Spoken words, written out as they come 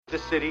The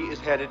city is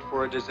headed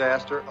for a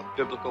disaster of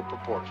biblical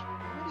proportion.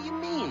 What do you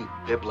mean,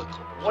 biblical?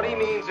 What he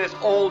means is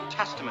Old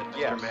Testament,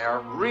 Yes. Mr.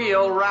 Mayor.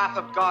 Real wrath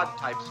of God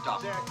type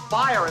stuff. Exactly.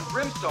 Fire and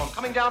brimstone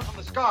coming down from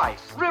the skies.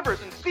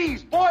 Rivers and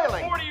seas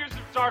boiling. 40 years of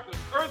darkness,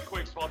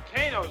 earthquakes,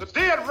 volcanoes, The the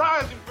dead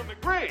rising from the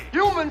grave.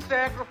 Human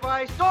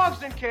sacrifice,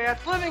 dogs and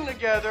cats living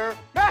together,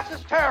 mass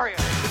hysteria.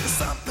 There's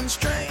something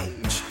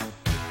strange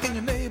in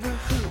your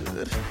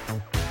neighborhood.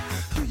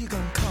 Who you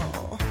gonna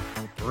call?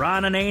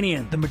 Ron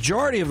Ananian. The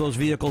majority of those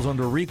vehicles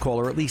under recall,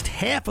 or at least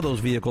half of those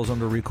vehicles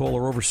under recall,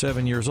 are over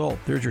 7 years old.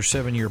 There's your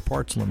 7-year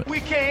parts limit. We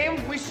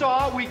came, we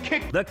saw, we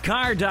kicked. The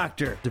Car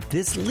Doctor. If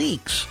this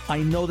leaks, I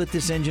know that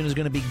this engine is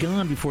going to be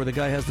gone before the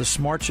guy has the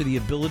smarts or the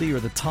ability or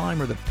the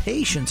time or the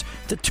patience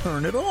to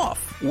turn it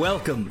off.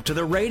 Welcome to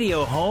the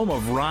radio home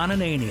of Ron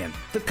Ananian,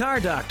 the Car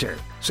Doctor.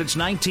 Since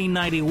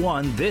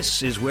 1991,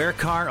 this is where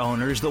car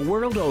owners the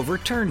world over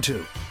turn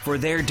to for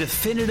their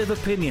definitive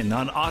opinion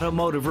on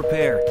automotive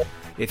repair.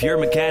 If your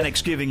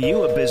mechanic's giving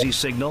you a busy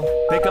signal,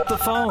 pick up the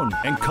phone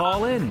and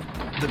call in.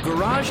 The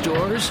garage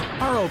doors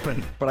are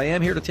open. But I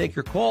am here to take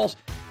your calls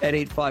at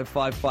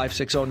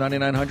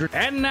 855-560-9900.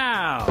 And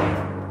now,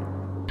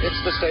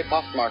 It's the Stay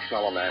Puft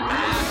Marshmallow Man.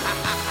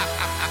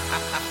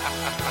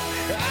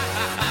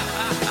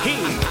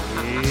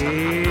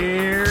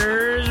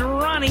 here's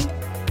Ronnie.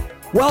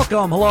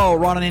 Welcome. Hello,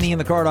 Ron Ananian,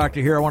 the Car Doctor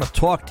here. I want to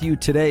talk to you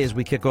today as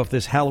we kick off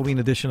this Halloween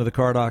edition of the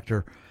Car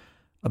Doctor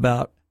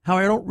about how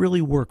I don't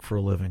really work for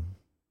a living.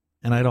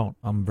 And I don't.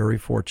 I'm very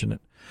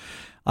fortunate.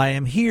 I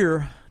am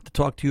here to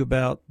talk to you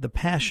about the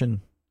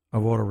passion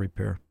of auto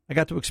repair. I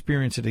got to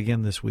experience it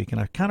again this week,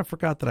 and I kind of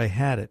forgot that I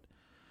had it,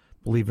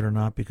 believe it or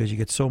not, because you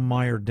get so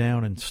mired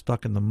down and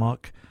stuck in the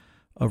muck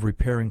of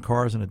repairing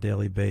cars on a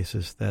daily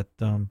basis that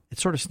it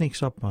sort of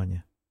sneaks up on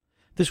you.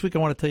 This week I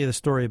want to tell you the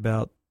story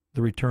about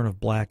the return of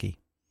Blackie.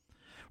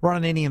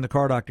 Ron Ananian, the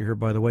Car Doctor here,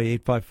 by the way.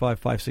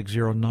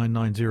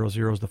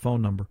 855-560-9900 is the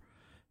phone number.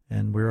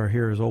 And we are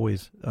here, as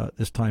always,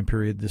 this time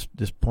period,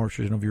 this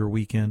portion of your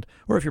weekend.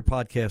 Or if you're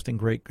podcasting,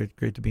 great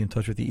to be in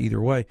touch with you either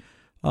way.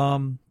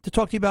 To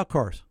talk to you about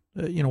cars.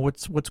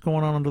 What's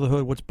going on under the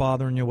hood, what's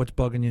bothering you, what's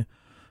bugging you,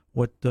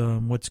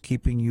 what's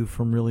keeping you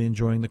from really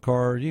enjoying the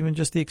car, even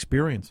just the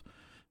experience.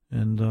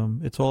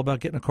 And it's all about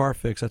getting a car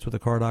fixed. That's what the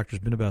Car Doctor's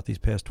been about these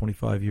past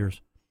 25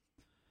 years.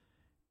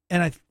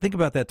 And I think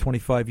about that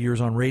 25 years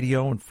on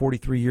radio and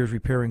 43 years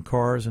repairing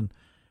cars, and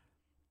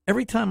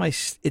every time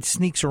it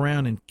sneaks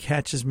around and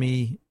catches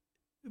me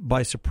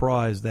by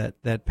surprise,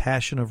 that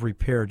passion of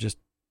repair just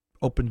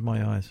opened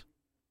my eyes.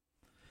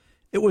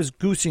 It was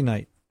Goosey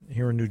night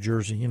here in New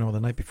Jersey, the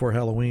night before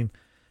Halloween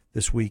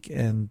this week.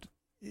 And,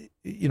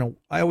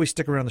 I always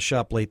stick around the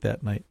shop late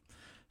that night.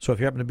 So if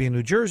you happen to be in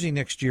New Jersey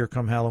next year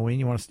come Halloween,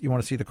 you want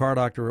to see the Car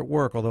Doctor at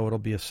work, although it'll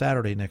be a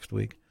Saturday next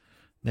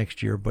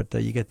year. But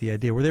you get the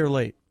idea. We're there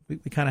late. We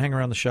kind of hang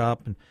around the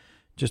shop and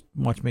just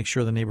make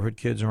sure the neighborhood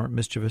kids aren't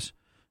mischievous.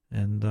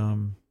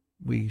 And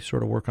we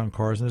sort of work on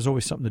cars, and there's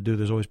always something to do.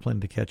 There's always plenty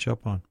to catch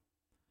up on.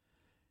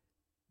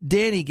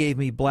 Danny gave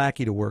me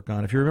Blackie to work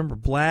on. If you remember,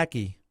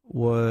 Blackie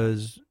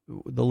was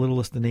the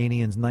littlest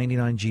Ananian's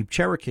 99 Jeep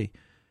Cherokee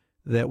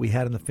that we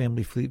had in the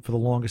family fleet for the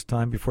longest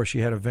time before she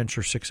had to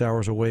venture 6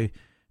 hours away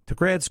to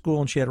grad school,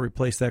 and she had to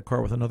replace that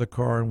car with another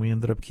car, and we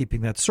ended up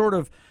keeping that sort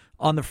of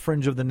on the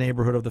fringe of the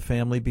neighborhood of the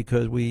family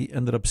because we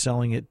ended up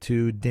selling it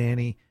to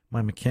Danny,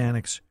 my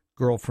mechanic's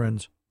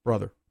girlfriend's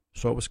brother.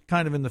 So it was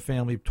kind of in the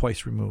family,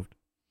 twice removed.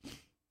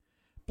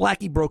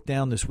 Blackie broke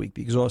down this week.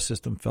 The exhaust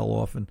system fell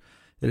off, and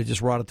it had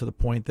just rotted to the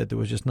point that there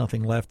was just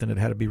nothing left, and it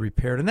had to be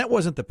repaired. And that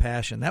wasn't the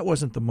passion. That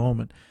wasn't the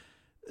moment.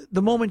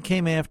 The moment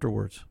came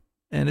afterwards.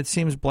 And it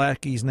seems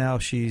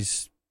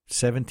she's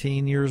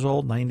 17 years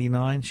old,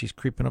 99. She's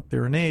creeping up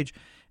there in age,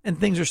 and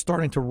things are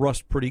starting to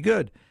rust pretty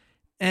good.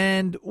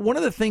 And one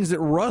of the things that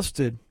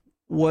rusted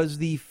was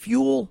the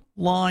fuel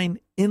line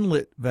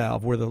inlet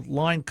valve, where the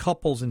line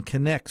couples and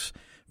connects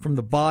from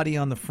the body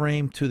on the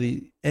frame to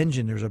the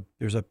engine.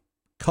 There's a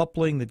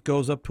coupling that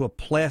goes up to a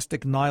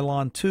plastic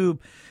nylon tube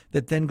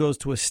that then goes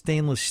to a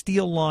stainless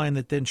steel line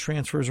that then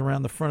transfers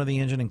around the front of the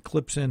engine and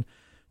clips in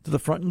to the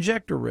front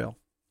injector rail.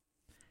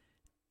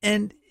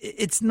 And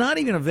it's not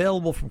even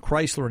available from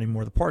Chrysler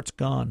anymore. The part's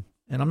gone.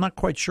 And I'm not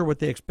quite sure what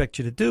they expect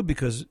you to do,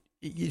 because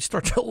you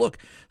start to look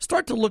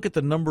at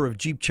the number of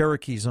Jeep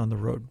Cherokees on the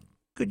road.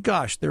 Good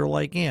gosh, they're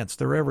like ants.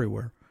 They're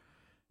everywhere.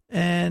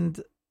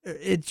 And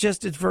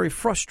it's very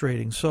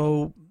frustrating.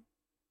 So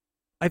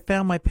I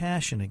found my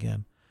passion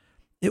again.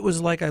 It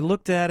was like I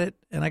looked at it,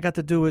 and I got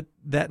to do it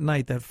that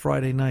night, that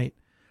Friday night,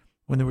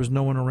 when there was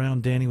no one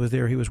around. Danny was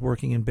there. He was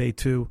working in Bay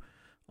 2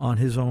 on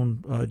his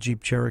own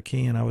Jeep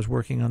Cherokee, and I was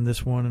working on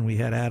this one, and we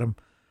had Adam,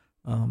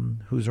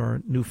 who's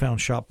our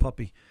newfound shop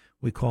puppy,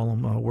 we call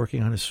him,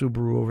 working on his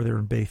Subaru over there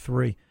in Bay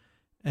 3.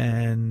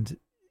 And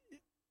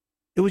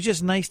it was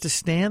just nice to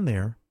stand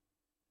there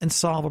and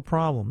solve a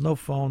problem. No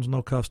phones,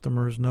 no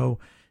customers, no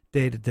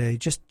day-to-day.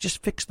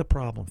 Just fix the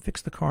problem.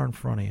 Fix the car in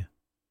front of you.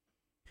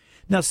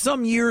 Now,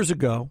 some years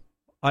ago,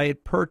 I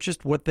had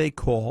purchased what they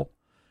call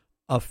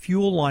a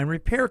fuel line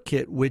repair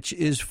kit, which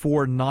is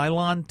for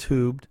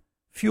nylon-tubed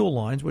fuel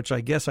lines, which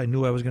I guess I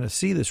knew I was going to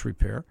see this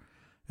repair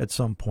at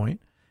some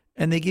point.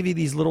 And they give you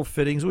these little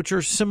fittings, which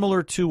are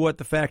similar to what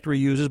the factory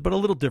uses, but a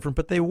little different,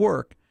 but they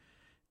work.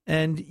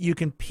 And you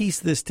can piece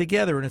this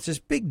together, and it's this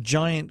big,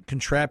 giant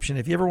contraption.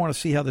 If you ever want to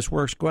see how this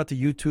works, go out to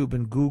YouTube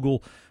and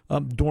Google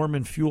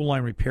Dorman Fuel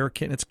Line Repair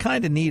Kit. And it's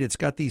kind of neat. It's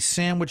got these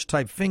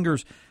sandwich-type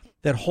fingers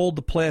that hold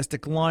the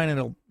plastic line,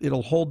 and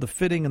it'll hold the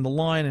fitting and the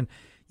line, and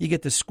you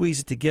get to squeeze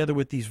it together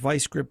with these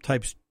vice grip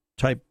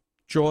type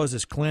jaws,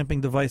 this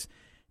clamping device,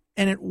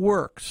 and it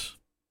works,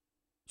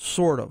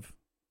 sort of.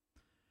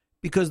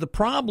 Because the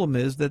problem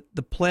is that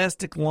the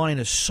plastic line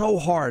is so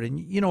hard, and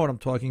you know what I'm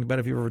talking about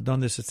if you've ever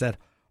done this. It's that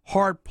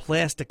hard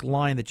plastic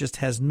line that just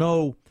has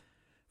no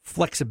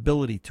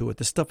flexibility to it.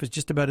 The stuff is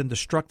just about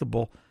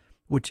indestructible,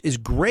 which is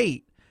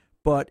great,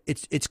 but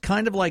it's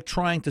kind of like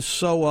trying to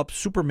sew up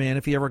Superman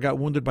if he ever got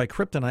wounded by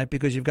kryptonite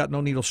because you've got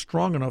no needle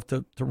strong enough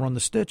to run the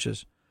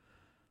stitches.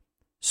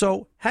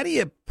 So how do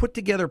you put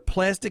together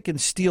plastic and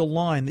steel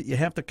line that you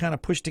have to kind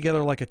of push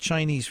together like a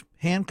Chinese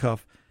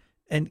handcuff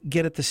and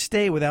get it to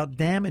stay without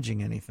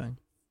damaging anything?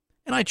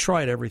 And I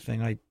tried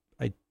everything. I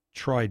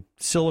tried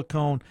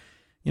silicone.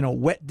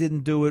 Wet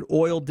didn't do it.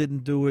 Oil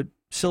didn't do it.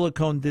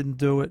 Silicone didn't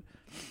do it.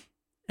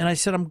 And I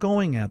said, I'm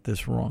going at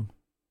this wrong.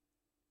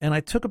 And I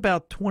took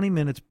about 20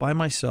 minutes by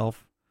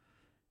myself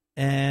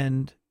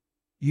and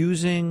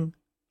using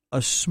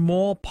a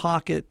small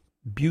pocket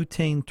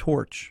butane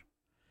torch,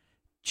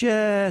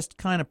 just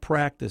kind of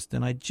practiced.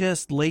 And I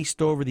just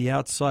laced over the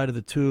outside of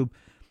the tube.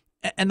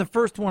 And the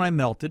first one I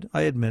melted,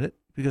 I admit it,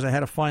 because I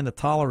had to find the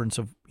tolerance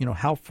of,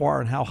 how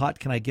far and how hot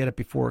can I get it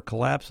before it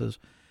collapses.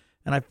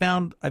 And I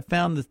found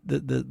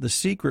the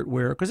secret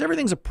where, because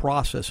everything's a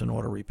process in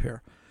auto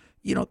repair.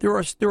 There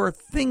are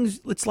things,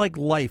 it's like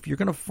life. You're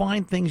going to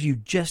find things you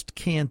just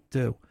can't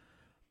do.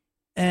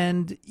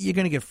 And you're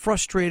going to get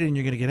frustrated and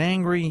you're going to get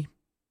angry.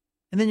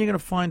 And then you're going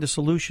to find a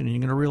solution and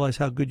you're going to realize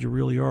how good you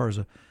really are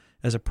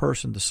as a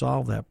person to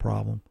solve that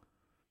problem.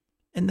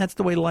 And that's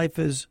the way life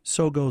is.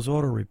 So goes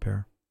auto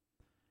repair.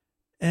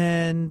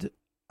 And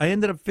I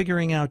ended up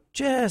figuring out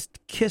just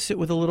kiss it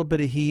with a little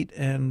bit of heat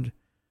and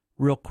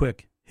real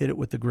quick hit it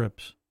with the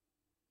grips.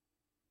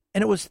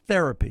 And it was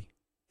therapy.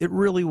 It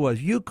really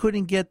was. You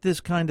couldn't get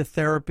this kind of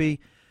therapy.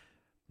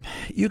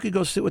 You could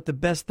go sit with the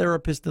best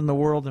therapist in the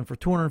world, and for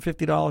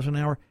 $250 an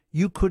hour,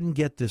 you couldn't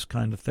get this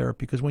kind of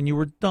therapy. Because when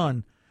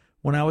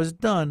I was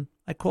done,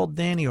 I called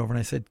Danny over and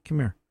I said, come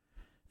here.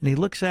 And he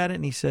looks at it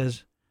and he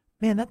says,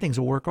 man, that thing's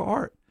a work of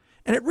art.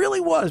 And it really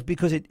was,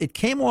 because it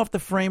came off the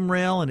frame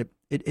rail and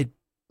it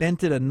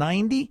bent at a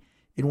 90.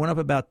 It went up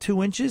about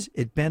 2 inches.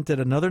 It bent at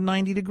another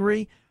 90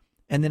 degree.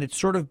 And then it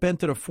sort of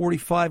bent at a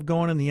 45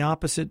 going in the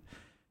opposite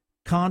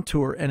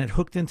contour, and it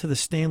hooked into the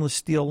stainless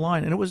steel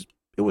line. And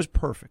it was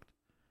perfect.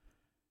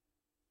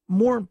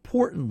 More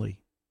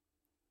importantly,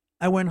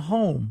 I went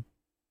home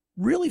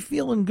really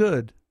feeling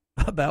good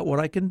about what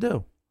I can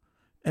do.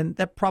 And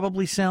that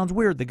probably sounds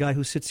weird, the guy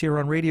who sits here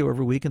on radio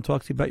every week and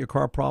talks to you about your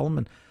car problem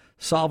and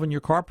solving your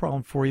car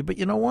problem for you. But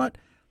you know what?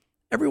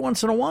 Every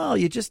once in a while,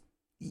 you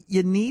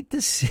need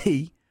to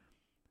see,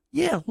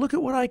 look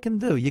at what I can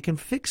do. You can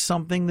fix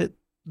something that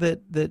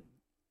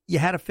you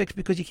had to fix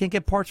because you can't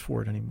get parts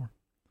for it anymore.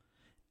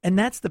 And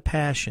that's the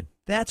passion.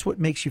 That's what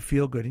makes you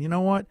feel good. And you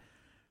know what?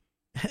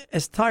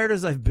 As tired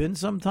as I've been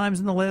sometimes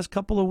in the last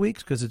couple of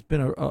weeks, because it's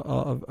been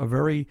a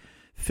very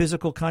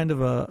physical kind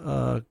of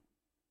a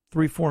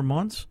 3-4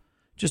 months,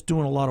 just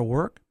doing a lot of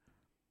work,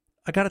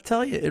 I got to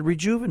tell you, it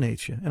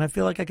rejuvenates you. And I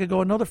feel like I could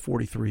go another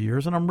 43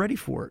 years, and I'm ready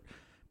for it.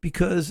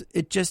 Because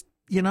it just,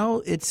 to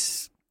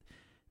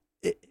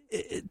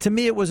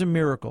me, it was a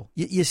miracle.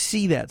 You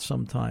see that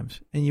sometimes,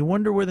 and you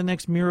wonder where the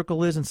next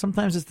miracle is, and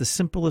sometimes it's the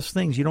simplest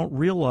things. You don't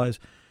realize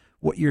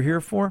what you're here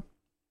for.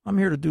 I'm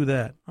here to do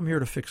that. I'm here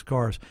to fix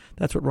cars.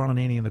 That's what Ron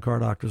Ananian, the Car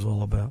Doctor, is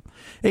all about.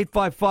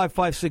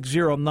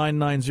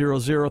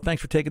 855-560-9900.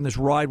 Thanks for taking this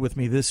ride with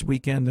me this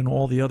weekend and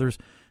all the others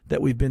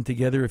that we've been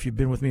together. If you've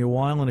been with me a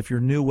while, and if you're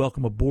new,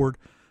 welcome aboard.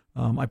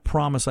 I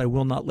promise I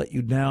will not let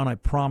you down. I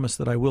promise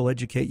that I will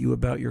educate you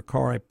about your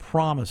car. I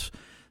promise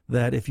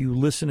that if you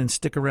listen and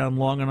stick around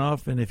long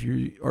enough, and if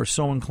you are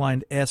so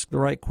inclined to ask the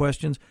right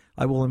questions,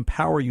 I will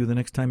empower you the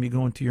next time you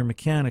go into your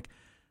mechanic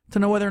to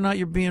know whether or not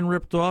you're being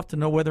ripped off, to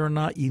know whether or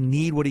not you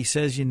need what he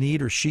says you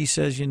need or she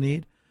says you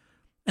need,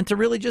 and to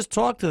really just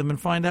talk to them and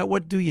find out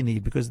what do you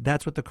need, because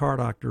that's what the Car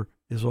Doctor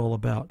is all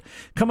about.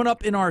 Coming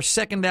up in our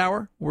second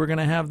hour, we're going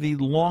to have the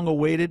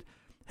long-awaited,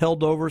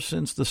 held over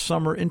since the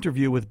summer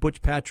interview with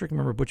Butch Patrick.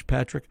 Remember Butch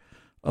Patrick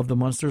of the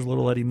Munsters,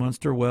 Little Eddie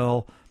Munster?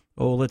 Well,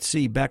 let's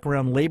see, back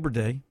around Labor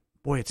Day.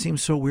 Boy, it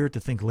seems so weird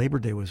to think Labor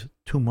Day was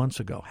 2 months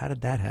ago. How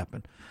did that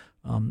happen?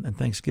 And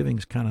Thanksgiving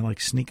is kind of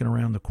like sneaking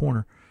around the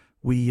corner.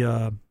 We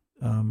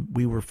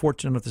were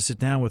fortunate enough to sit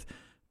down with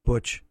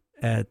Butch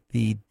at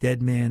the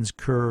Dead Man's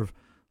Curve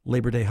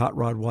Labor Day Hot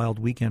Rod Wild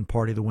Weekend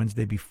party the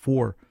Wednesday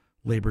before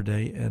Labor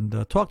Day,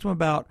 and talked to him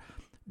about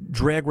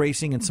drag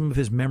racing and some of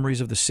his memories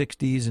of the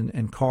 60s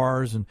and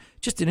cars, and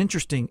just an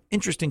interesting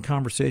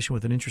conversation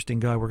with an interesting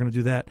guy. We're going to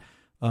do that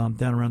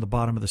down around the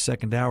bottom of the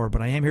second hour.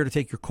 But I am here to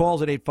take your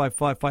calls at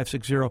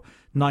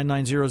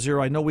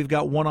 855-560-9900. I know we've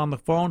got one on the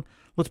phone.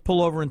 Let's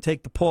pull over and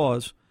take the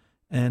pause,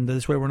 and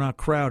this way we're not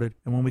crowded.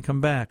 And when we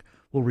come back,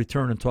 we'll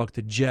return and talk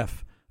to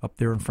Jeff up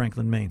there in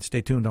Franklin, Maine.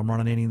 Stay tuned. I'm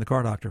Ron Ananian, the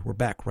Car Doctor. We're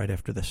back right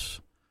after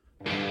this.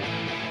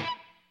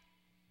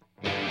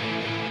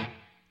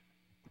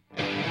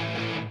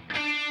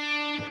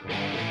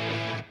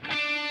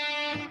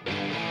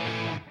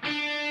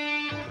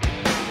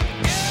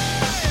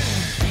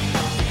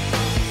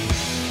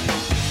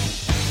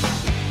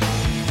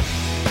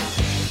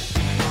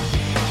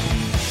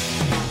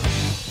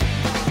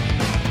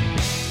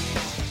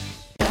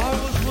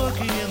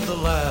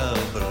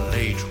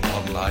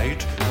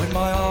 When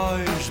my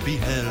eyes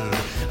beheld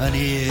an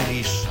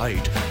eerie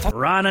sight,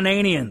 Ron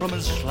Ananian. from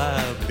his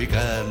slab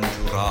began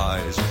to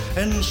rise,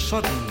 and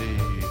suddenly,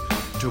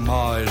 to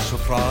my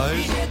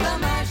surprise,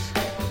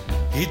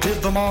 he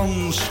did the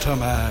monster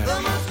mash.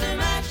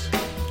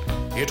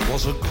 It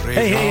was a great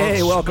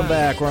Hey, welcome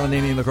back. Ron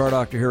Ananian, the Car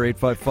Doctor here,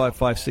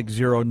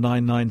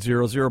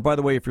 855-560-9900. By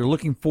the way, if you're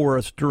looking for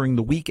us during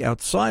the week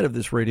outside of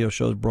this radio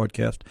show's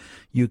broadcast,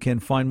 you can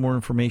find more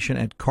information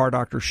at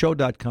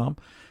cardoctorshow.com.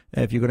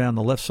 If you go down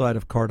the left side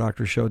of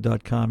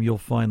cardoctorshow.com, you'll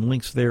find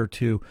links there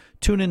to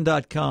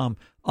tunein.com,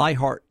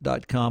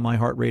 iHeart.com,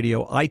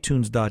 iHeartRadio,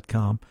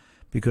 iTunes.com,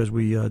 because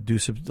we do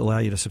allow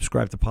you to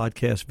subscribe to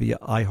podcasts via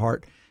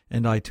iHeart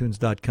and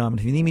iTunes.com. And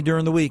if you need me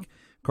during the week,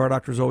 Car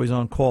Doctor's always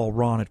on call.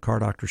 Ron at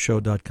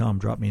cardoctorshow.com.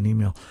 Drop me an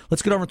email.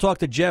 Let's get over and talk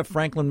to Jeff,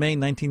 Franklin, Maine,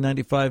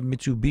 1995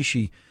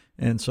 Mitsubishi,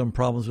 and some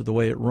problems with the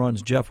way it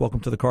runs. Jeff, welcome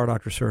to the Car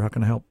Doctor, sir. How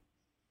can I help?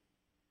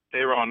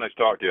 Hey, Ron, nice to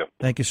talk to you.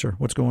 Thank you, sir.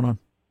 What's going on?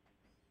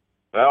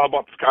 Well, I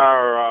bought this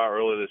car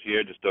earlier this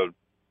year just to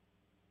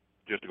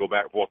go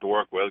back and forth to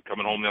work with.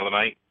 Coming home the other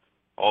night,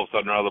 all of a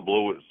sudden, out of the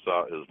blue, is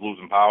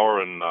losing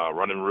power and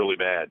running really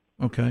bad.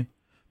 Okay.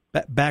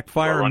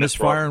 Backfire and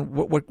misfire. And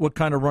what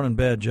kind of running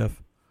bad,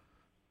 Jeff?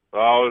 It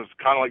was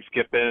kind of like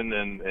skipping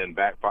and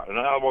backfire. No,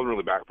 it wasn't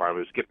really backfire. It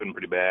was skipping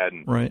pretty bad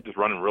and just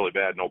running really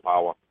bad, no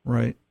power.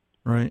 Right.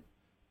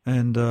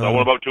 And so I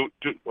went about 2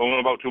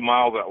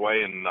 miles that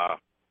way, and all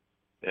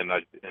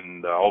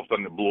of a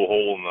sudden it blew a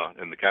hole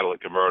in the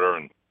catalytic converter,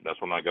 and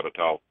that's when I got a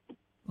tow.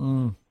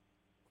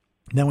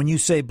 Now, when you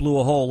say blew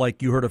a hole,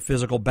 like you heard a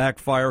physical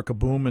backfire,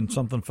 kaboom, and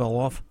something fell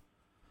off?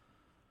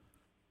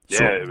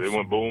 Yeah, it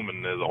went boom,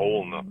 and there's a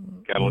hole in the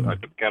catalytic. I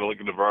took the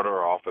catalytic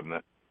converter off,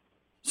 and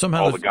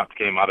somehow all the guts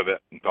came out of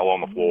it and fell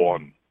on the floor.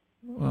 And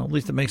well, at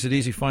least it makes it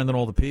easy finding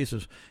all the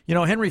pieces. You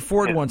know, Henry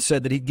Ford once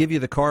said that he'd give you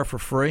the car for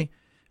free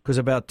because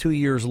about 2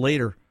 years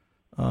later,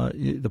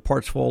 the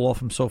parts fall off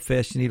them so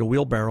fast you need a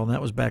wheelbarrow, and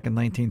that was back in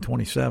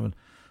 1927.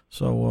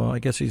 So I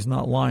guess he's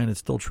not lying. It's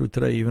still true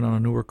today, even on a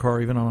newer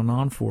car, even on a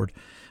non-Ford.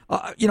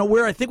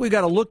 Where I think we've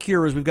got to look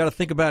here is we've got to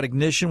think about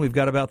ignition. We've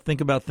got to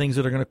think about things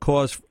that are going to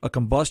cause a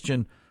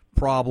combustion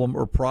problem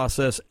or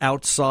process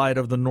outside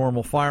of the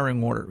normal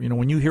firing order. You know,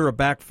 when you hear a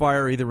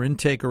backfire, either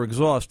intake or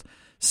exhaust,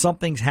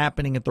 something's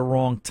happening at the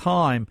wrong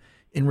time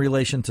in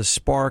relation to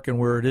spark and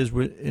where it is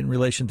in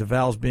relation to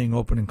valves being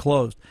open and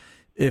closed.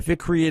 If it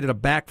created a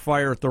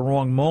backfire at the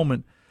wrong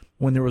moment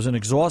when there was an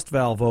exhaust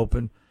valve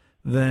open,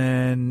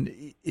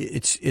 then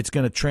it's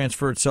going to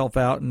transfer itself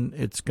out and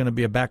it's going to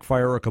be a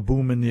backfire or a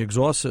kaboom in the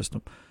exhaust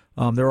system.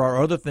 There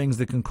are other things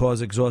that can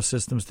cause exhaust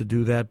systems to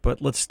do that,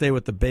 but let's stay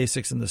with the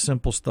basics and the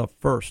simple stuff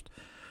first.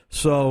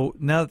 So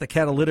now that the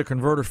catalytic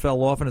converter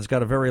fell off and it's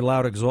got a very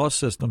loud exhaust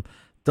system,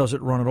 does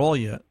it run at all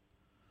yet?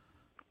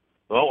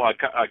 Well, I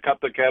cut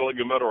the catalytic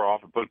converter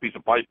off and put a piece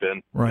of pipe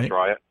in to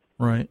try it.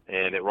 Right.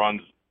 And it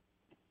runs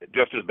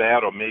just as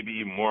bad or maybe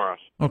even worse.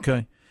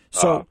 Okay.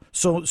 So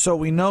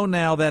we know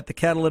now that the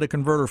catalytic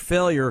converter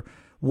failure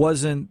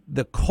wasn't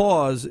the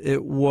cause,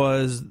 it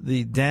was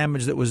the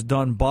damage that was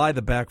done by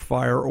the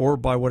backfire or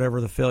by whatever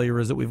the failure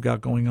is that we've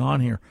got going on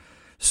here.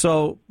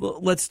 So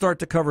let's start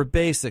to cover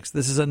basics.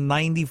 This is a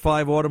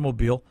 95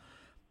 automobile.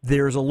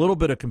 There's a little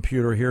bit of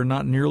computer here,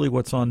 not nearly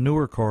what's on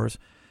newer cars.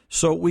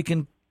 So we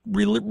can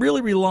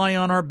really rely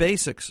on our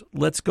basics.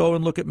 Let's go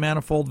and look at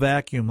manifold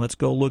vacuum. Let's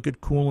go look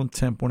at coolant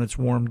temp when it's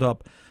warmed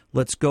up.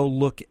 Let's go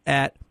look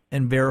at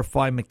and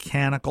verify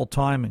mechanical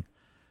timing.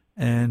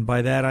 And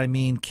by that I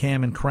mean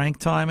cam and crank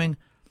timing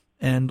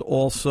and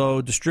also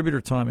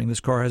distributor timing. This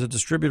car has a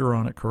distributor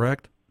on it,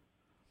 correct?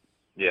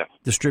 Yeah.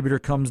 Distributor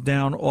comes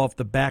down off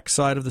the back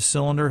side of the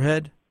cylinder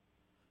head.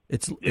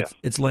 It's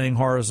laying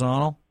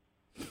horizontal.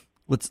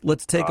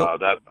 Let's take a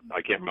that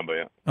I can't remember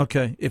yet.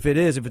 Okay, if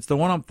it's the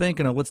one I'm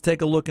thinking of, let's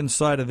take a look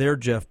inside of there,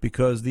 Jeff,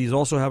 because these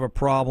also have a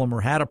problem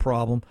or had a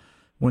problem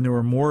when there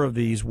were more of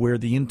these where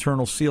the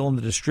internal seal in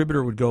the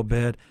distributor would go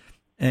bad,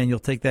 and you'll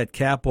take that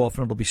cap off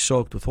and it'll be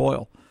soaked with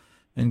oil.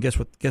 And guess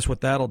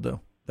what that'll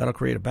do? That'll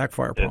create a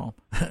backfire problem.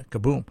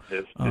 Kaboom.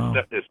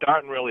 It's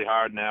starting really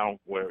hard now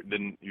where it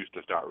didn't used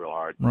to start real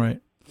hard.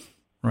 Right.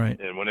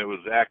 And when it was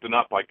acting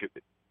up,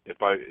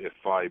 if I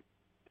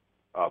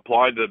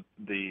applied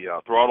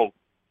the throttle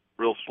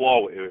real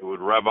slow, it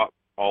would rev up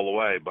all the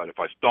way. But if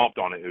I stomped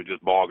on it, it would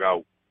just bog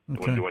out. It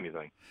wouldn't do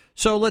anything.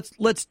 So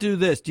let's do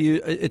this.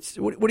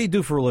 What do you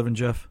do for a living,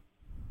 Jeff?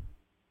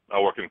 I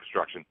work in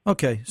construction.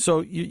 Okay,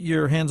 so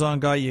you're a hands-on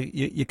guy.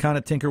 You kind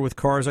of tinker with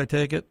cars, I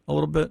take it, a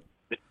little bit.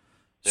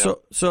 Yeah.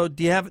 So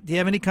do you have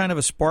any kind of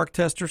a spark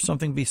tester,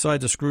 something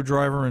besides a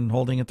screwdriver and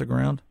holding it to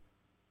ground?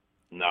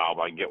 No,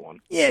 but I can get one.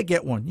 Yeah,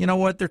 get one. You know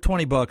what? They're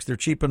 $20. They're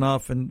cheap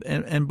enough,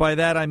 and by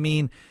that I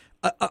mean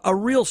a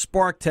real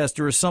spark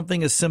tester is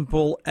something as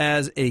simple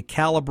as a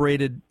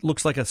calibrated,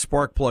 looks like a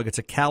spark plug. It's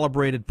a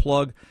calibrated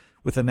plug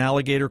with an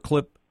alligator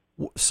clip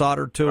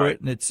soldered to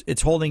it, and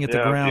it's holding it to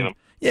ground. I've seen 'em.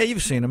 Yeah,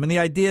 you've seen them. And the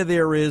idea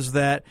there is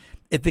that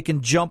if it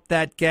can jump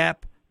that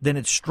gap, then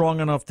it's strong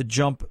enough to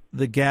jump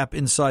the gap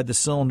inside the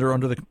cylinder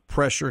under the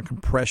pressure and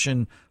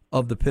compression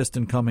of the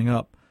piston coming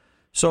up.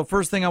 So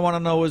first thing I want to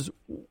know is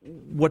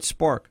what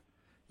spark?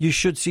 You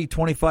should see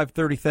 25,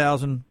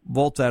 30,000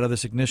 volts out of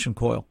this ignition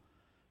coil.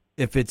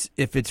 If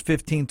it's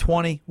 15,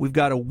 20, we've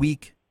got a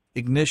weak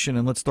ignition,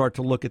 and let's start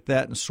to look at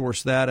that and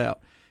source that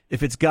out.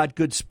 If it's got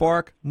good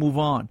spark, move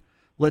on.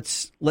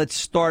 Let's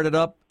start it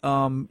up.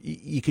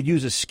 You could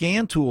use a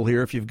scan tool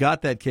here if you've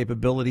got that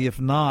capability. If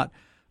not,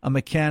 a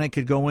mechanic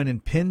could go in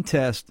and pin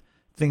test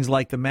things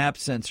like the map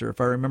sensor. If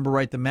I remember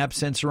right, the map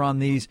sensor on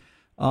these,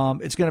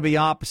 it's going to be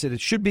opposite.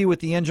 It should be with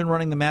the engine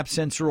running. The map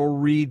sensor will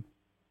read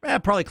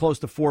probably close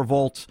to 4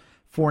 volts,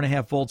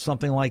 4.5 volts,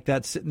 something like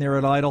that, sitting there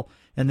at idle.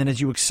 And then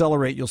as you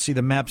accelerate, you'll see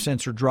the map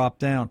sensor drop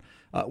down.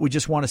 We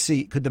just want to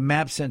see, could the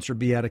map sensor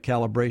be out of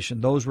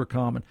calibration? Those were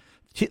common.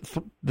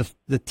 The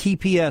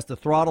TPS, the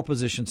throttle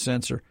position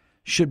sensor,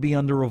 should be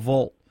under a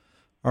volt.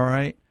 All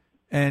right?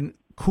 And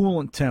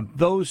coolant temp.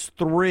 Those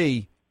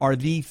three are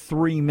the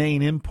three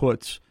main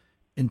inputs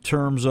in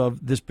terms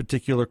of this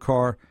particular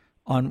car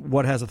on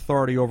what has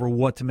authority over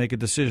what to make a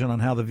decision on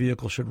how the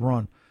vehicle should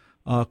run.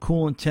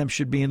 Coolant temp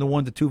should be in the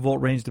 1 to 2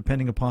 volt range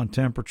depending upon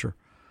temperature.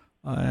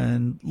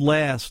 And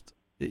last,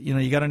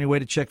 you got any way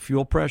to check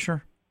fuel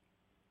pressure?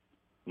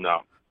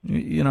 No.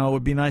 It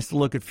would be nice to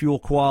look at fuel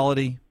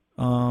quality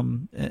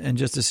and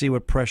just to see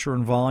what pressure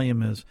and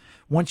volume is.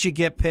 Once you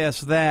get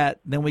past that,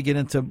 then we get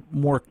into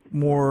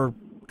more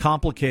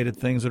complicated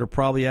things that are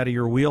probably out of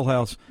your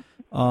wheelhouse.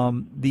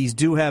 These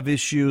do have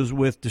issues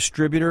with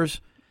distributors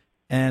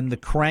and the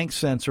crank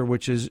sensor,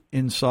 which is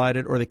inside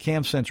it, or the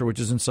cam sensor, which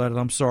is inside it.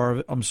 I'm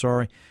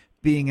sorry,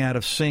 being out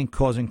of sync,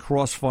 causing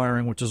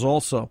cross-firing, which is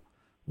also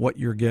what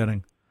you're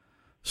getting.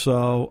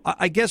 So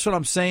I guess what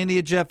I'm saying to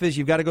you, Jeff, is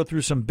you've got to go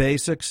through some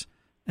basics,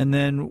 and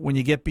then when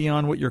you get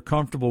beyond what you're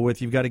comfortable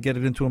with, you've got to get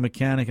it into a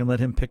mechanic and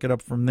let him pick it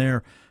up from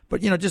there.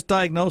 But, just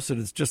diagnose it.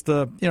 It's just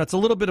it's a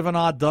little bit of an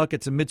odd duck.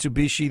 It's a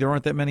Mitsubishi. There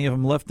aren't that many of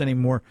them left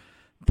anymore.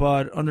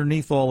 But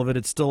underneath all of it,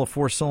 it's still a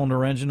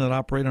 4-cylinder engine that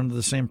operates under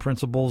the same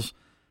principles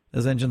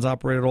as engines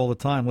operated all the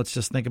time. Let's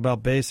just think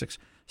about basics.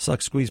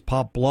 Suck, squeeze,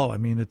 pop, blow. I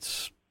mean,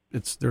 it's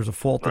there's a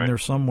fault in there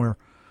somewhere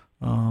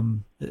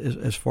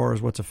as far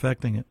as what's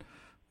affecting it.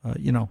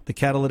 The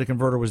catalytic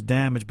converter was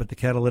damaged, but the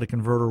catalytic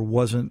converter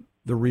wasn't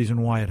the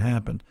reason why it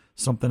happened.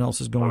 Something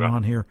else is going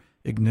on here.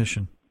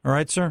 Ignition. All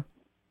right, sir?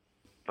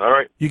 All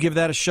right. You give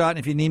that a shot, and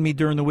if you need me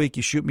during the week,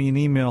 you shoot me an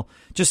email.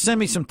 Just send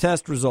me some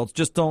test results.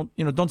 Just don't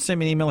send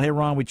me an email, hey,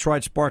 Ron, we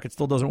tried Spark, it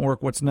still doesn't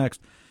work, what's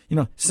next?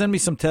 Send me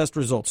some test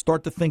results.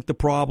 Start to think the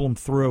problem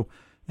through,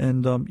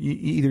 and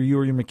either you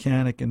or your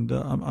mechanic, and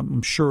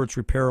I'm sure it's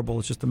repairable.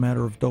 It's just a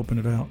matter of doping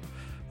it out.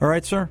 All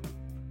right, sir?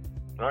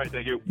 All right,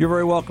 thank you. You're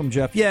very welcome,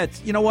 Jeff. Yeah,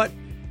 you know what?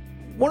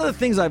 One of the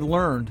things I've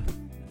learned,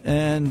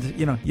 and,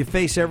 you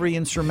face every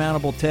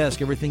insurmountable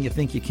task, everything you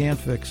think you can't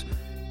fix.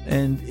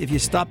 And if you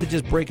stop to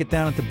just break it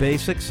down into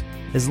basics,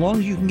 as long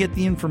as you can get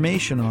the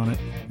information on it,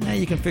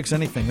 you can fix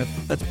anything.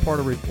 That's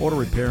part of auto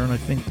repair, and I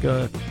think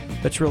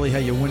that's really how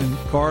you win in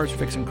cars,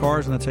 fixing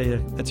cars, and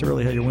that's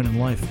really how you win in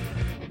life.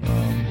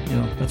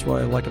 That's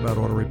what I like about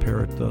auto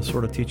repair. It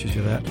sort of teaches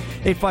you that.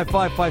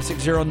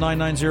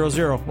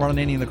 855-560-9900. Ron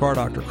Ananian, the Car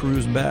Doctor,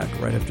 cruising back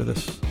right after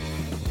this.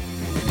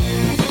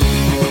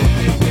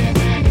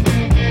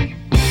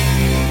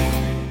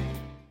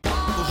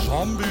 The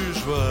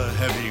zombies were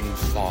having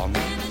fun.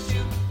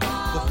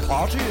 The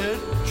party had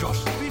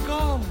just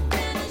begun.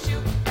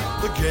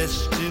 The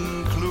guests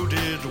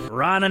included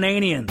Ron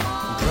Ananian,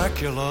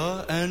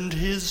 Dracula and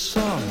his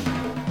son.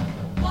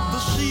 The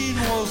scene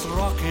was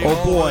rocking.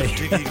 Oh, boy.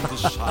 Digging the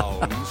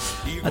sound.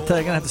 I tell you, I'm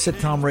going to have to sit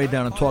Tom Ray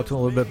down and talk to him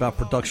a little bit about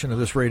production of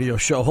this radio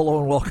show. Hello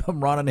and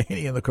welcome, Ron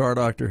Ananian, the Car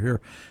Doctor here,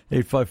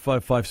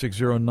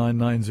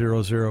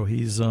 855-560-9900.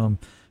 He's,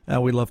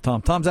 we love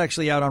Tom. Tom's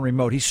actually out on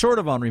remote. He's sort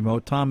of on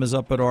remote. Tom is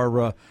up at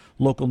our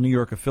local New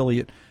York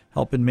affiliate,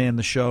 helping man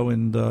the show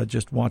and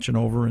just watching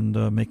over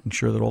and making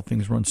sure that all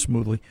things run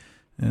smoothly.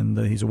 And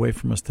he's away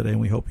from us today, and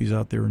we hope he's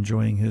out there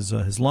enjoying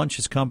his lunch,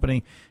 his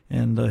company,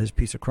 and his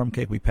piece of crumb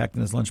cake we packed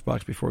in his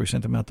lunchbox before we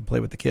sent him out to play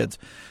with the kids.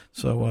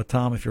 So,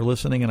 Tom, if you're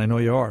listening, and I know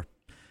you are,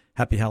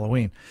 happy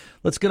Halloween.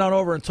 Let's get on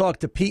over and talk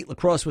to Pete, La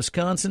Crosse,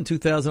 Wisconsin,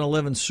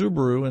 2011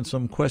 Subaru, and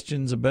some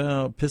questions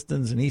about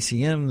pistons and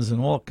ECMs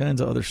and all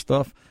kinds of other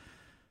stuff.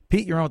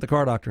 Pete, you're on with the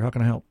Car Doctor. How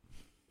can I help?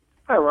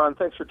 Hi, Ron.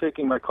 Thanks for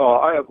taking my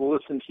call. I have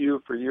listened to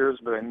you for years,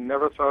 but I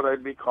never thought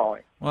I'd be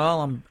calling.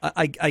 Well,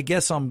 I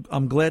guess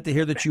I'm glad to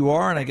hear that you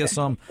are, and I guess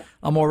I'm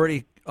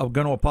already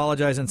going to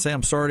apologize and say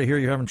I'm sorry to hear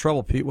you're having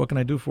trouble, Pete. What can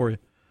I do for you?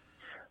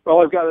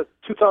 Well, I've got a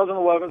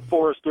 2011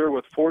 Forester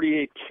with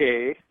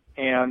 48K,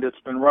 and it's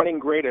been running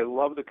great. I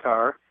love the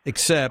car.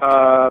 Except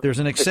there's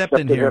an except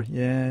in here.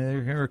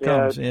 Yeah, here it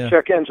comes. Yeah.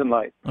 Check engine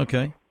light.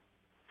 Okay.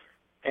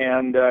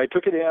 And I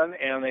took it in,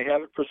 and they had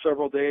it for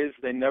several days.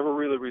 They never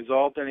really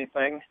resolved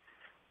anything.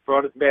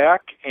 Brought it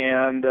back,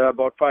 and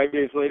about 5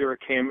 days later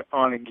it came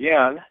on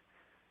again,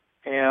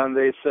 and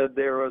they said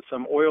there was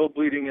some oil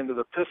bleeding into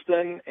the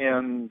piston,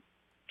 and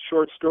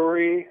short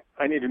story,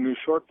 I need a new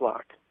short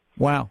block.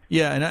 Wow.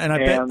 Yeah, and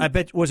I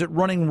bet, was it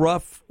running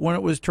rough when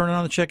it was turning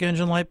on the check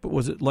engine light, but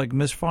was it like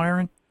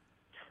misfiring?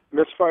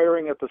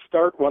 Misfiring at the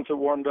start. Once it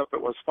warmed up,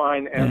 it was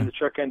fine, and the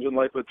check engine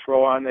light would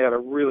throw on. They had a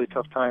really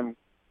tough time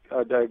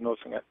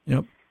diagnosing it.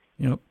 Yep.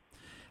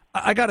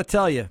 I got to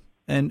tell you,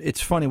 and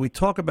it's funny, we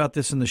talk about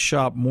this in the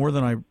shop more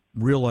than I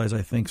realize.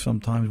 I think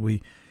sometimes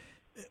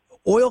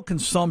oil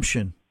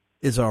consumption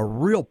is a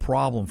real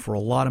problem for a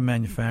lot of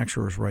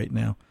manufacturers right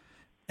now,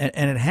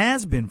 and it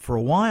has been for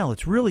a while.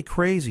 It's really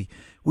crazy.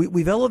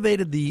 We've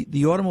elevated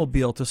the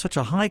automobile to such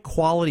a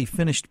high-quality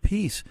finished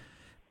piece,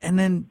 and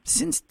then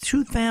since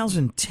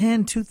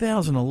 2010,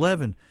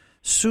 2011,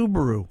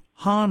 Subaru,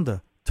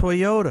 Honda,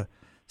 Toyota,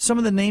 some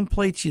of the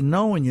nameplates you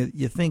know and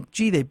you think,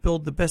 gee, they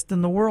build the best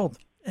in the world.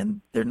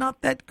 And they're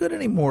not that good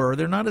anymore. Or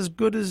they're not as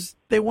good as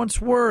they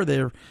once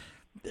were.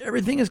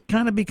 Everything is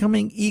kind of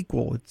becoming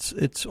equal.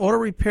 It's auto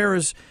repair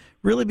is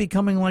really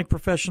becoming like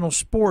professional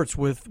sports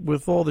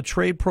with all the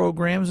trade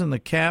programs and the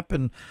cap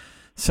and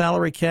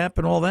salary cap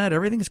and all that.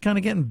 Everything's kind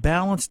of getting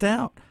balanced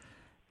out.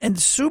 And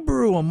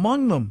Subaru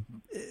among them,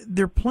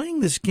 they're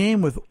playing this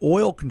game with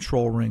oil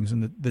control rings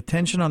and the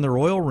tension on their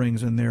oil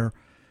rings, and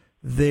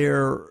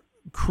they're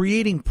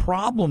creating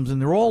problems,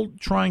 and they're all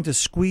trying to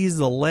squeeze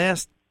the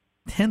last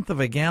tenth of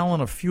a gallon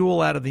of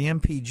fuel out of the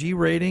MPG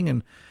rating,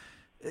 and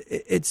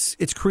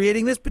it's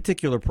creating this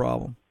particular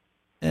problem.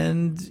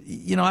 And,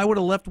 I would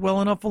have left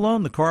well enough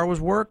alone. The car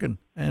was working,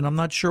 and I'm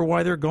not sure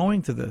why they're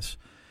going to this.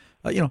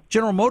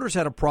 General Motors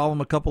had a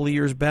problem a couple of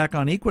years back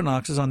on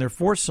Equinoxes on their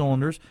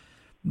 4-cylinders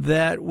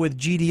that with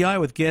GDI,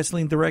 with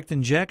gasoline direct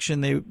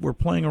injection, they were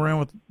playing around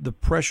with the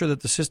pressure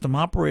that the system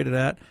operated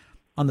at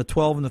on the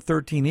 12 and the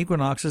 13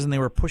 Equinoxes, and they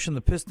were pushing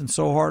the piston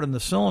so hard in the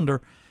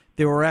cylinder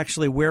they were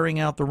actually wearing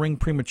out the ring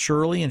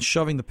prematurely and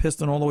shoving the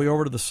piston all the way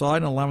over to the side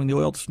and allowing the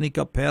oil to sneak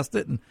up past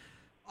it. And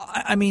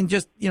I mean,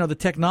 just, the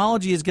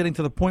technology is getting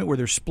to the point where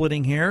they're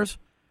splitting hairs,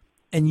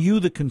 and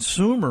you, the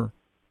consumer,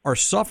 are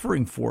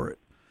suffering for it.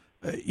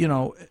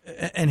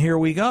 And here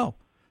we go.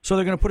 So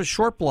they're going to put a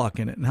short block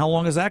in it. And how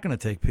long is that going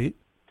to take, Pete?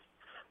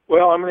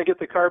 Well, I'm going to get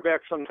the car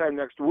back sometime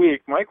next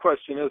week. My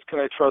question is, can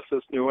I trust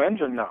this new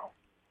engine now?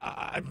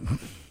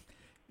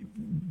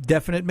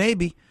 Definite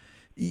maybe.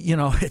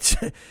 It's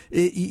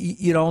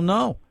you don't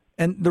know.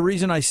 And the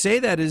reason I say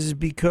that is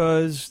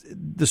because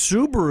the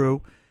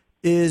Subaru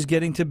is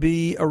getting to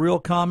be a real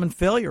common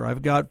failure.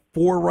 I've got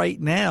 4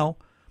 right now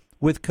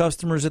with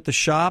customers at the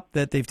shop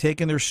that they've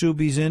taken their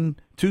Subies in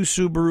to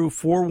Subaru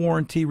for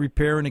warranty,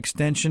 repair, and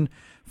extension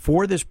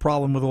for this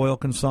problem with oil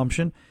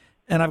consumption.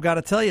 And I've got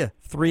to tell you,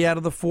 3 out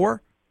of the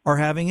 4 are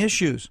having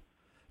issues.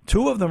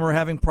 2 of them are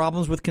having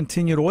problems with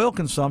continued oil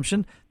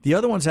consumption. The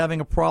other one's having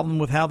a problem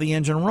with how the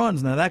engine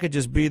runs. Now, that could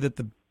just be that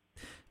the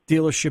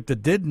dealership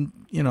that didn't,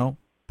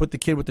 put the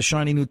kid with the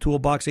shiny new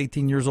toolbox,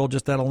 18 years old,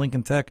 just out of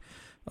Lincoln Tech,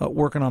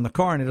 working on the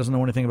car, and he doesn't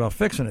know anything about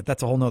fixing it.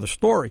 That's a whole nother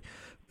story.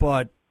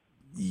 But,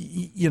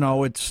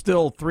 it's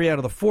still 3 out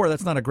of the 4.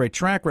 That's not a great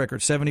track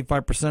record.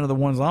 75% of the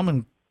ones I'm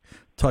in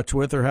touch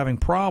with are having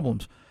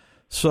problems.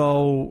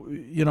 So,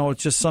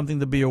 it's just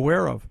something to be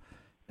aware of.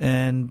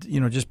 And,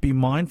 just be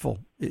mindful.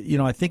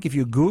 I think if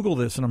you Google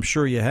this, and I'm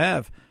sure you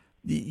have,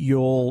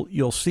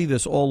 you'll see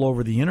this all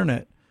over the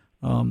internet.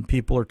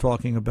 People are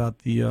talking about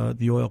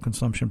the oil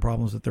consumption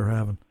problems that they're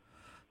having.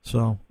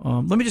 So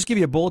let me just give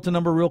you a bulletin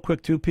number real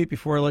quick, too, Pete,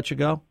 before I let you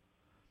go.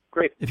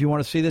 Great. If you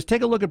want to see this,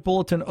 take a look at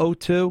Bulletin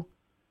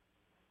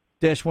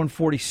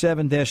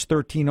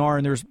 02-147-13R,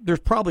 and there's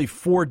probably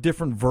 4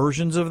 different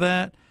versions of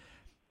that.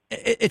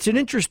 It's an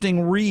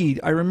interesting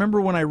read. I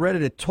remember when I read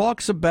it, it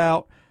talks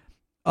about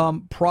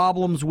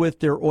problems with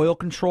their oil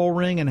control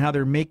ring and how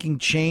they're making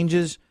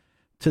changes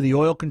to the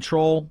oil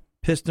control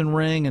piston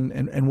ring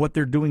and what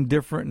they're doing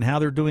different and how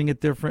they're doing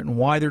it different and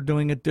why they're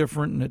doing it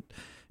different. And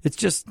it's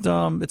just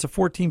it's a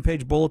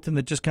 14-page bulletin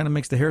that just kind of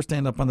makes the hair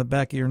stand up on the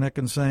back of your neck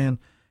and saying,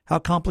 how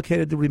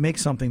complicated did we make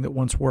something that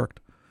once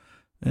worked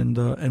and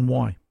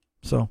why?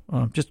 So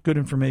just good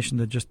information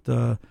to just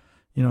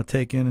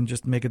take in and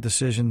just make a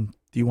decision.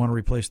 Do you want to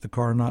replace the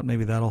car or not?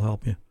 Maybe that'll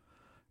help you.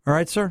 All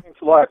right, sir?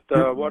 Thanks a lot.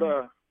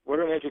 What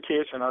an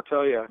education, I'll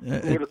tell you.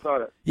 Who would have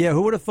thought it? Yeah,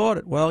 who would have thought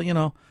it? Well,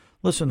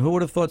 listen, who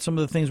would have thought some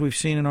of the things we've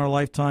seen in our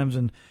lifetimes?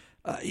 And,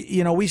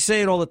 we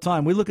say it all the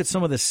time. We look at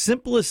some of the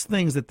simplest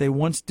things that they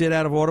once did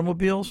out of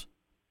automobiles,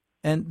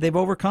 and they've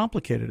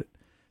overcomplicated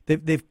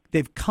it.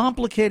 They've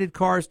complicated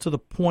cars to the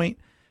point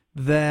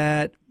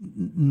that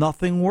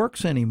nothing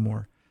works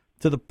anymore,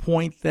 to the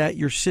point that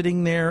you're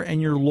sitting there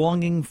and you're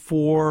longing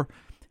for,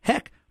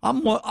 heck,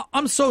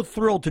 I'm so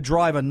thrilled to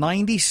drive a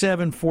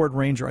 97 Ford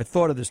Ranger. I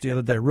thought of this the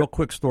other day, real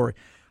quick story.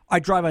 I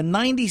drive a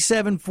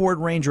 97 Ford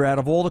Ranger out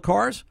of all the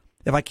cars.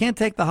 If I can't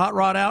take the hot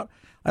rod out,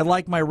 I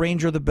like my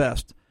Ranger the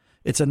best.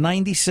 It's a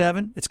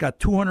 97. It's got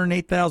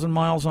 208,000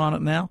 miles on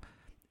it now.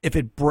 If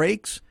it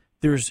breaks,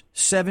 there's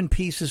 7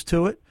 pieces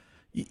to it.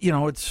 You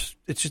know, it's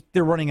just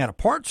they're running out of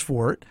parts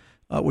for it,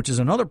 which is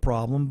another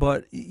problem.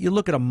 But you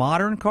look at a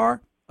modern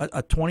car,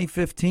 a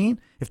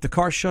 2015, if the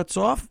car shuts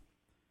off,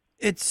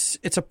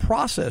 it's a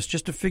process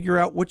just to figure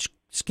out which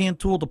scan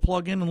tool to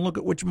plug in and look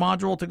at which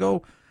module to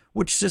go,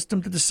 which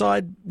system to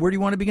decide where do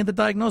you want to begin to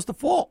diagnose the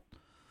fault.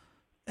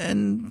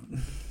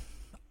 And,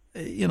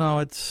 you know,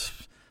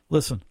 it's,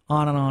 listen,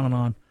 on and on and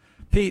on.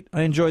 Pete,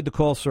 I enjoyed the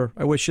call, sir.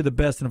 I wish you the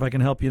best, and if I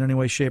can help you in any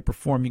way, shape, or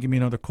form, you give me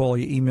another call.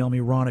 You email me,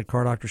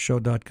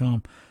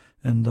 ron@cardoctorshow.com,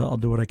 and I'll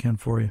do what I can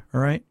for you. All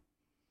right?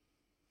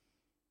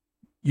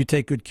 You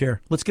take good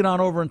care. Let's get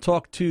on over and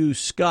talk to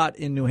Scott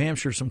in New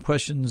Hampshire. Some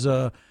questions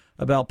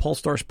about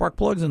Polestar spark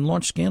plugs and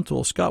launch scan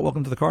tools. Scott,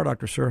 welcome to the Car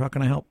Doctor, sir. How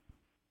can I help?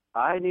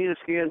 I need a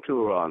scan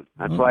tool, Ron.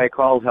 That's why I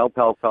called help.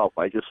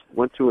 I just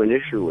went through an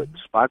issue with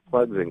spark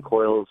plugs and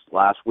coils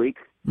last week.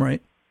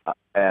 Right.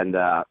 And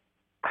I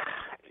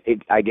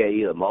get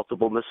either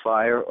multiple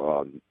misfire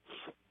or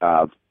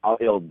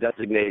it'll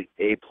designate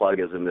a plug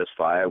as a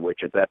misfire, which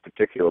at that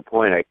particular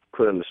point I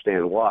couldn't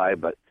understand why,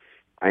 but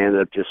I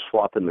ended up just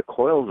swapping the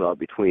coils out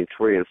between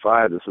 3 and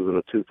 5. This was in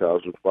a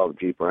 2012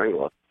 Jeep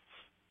Wrangler.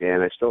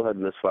 And I still had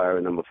misfire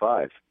in number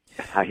 5.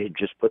 I had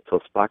just put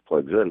those spark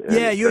plugs in.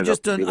 Yeah, you had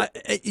just done.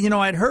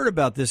 I'd heard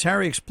about this.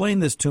 Harry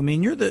explained this to me,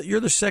 and you're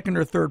the second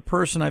or third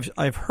person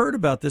I've heard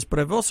about this. But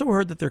I've also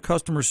heard that their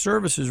customer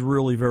service is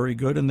really very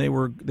good, and they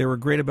were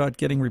great about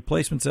getting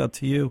replacements out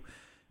to you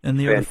and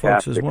the other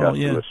folks as well.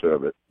 Customer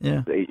service.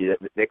 Yeah,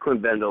 they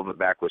couldn't bend over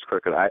backwards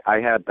quicker. I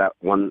had that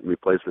one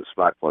replacement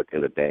spark plug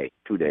in a day,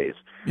 2 days.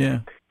 Yeah.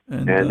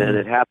 And then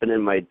it happened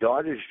in my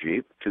daughter's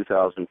Jeep,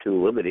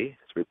 2002 Liberty,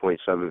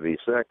 3.7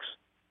 V6,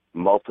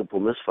 multiple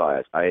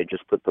misfires. I had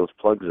just put those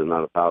plugs in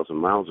not 1,000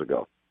 miles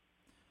ago.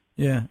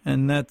 Yeah,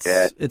 and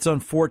it's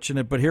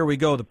unfortunate, but here we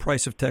go, the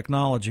price of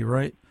technology,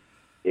 right?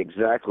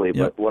 Exactly,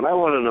 Yep. But what I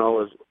want to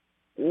know is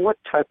what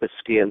type of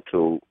scan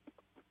tool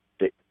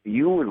that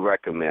you would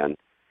recommend,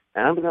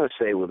 and I'm going to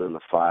say within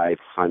the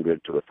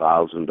 $500 to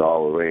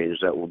 $1,000 range,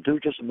 that will do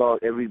just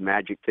about every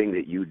magic thing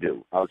that you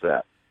do. How's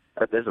that?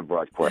 There's a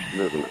broad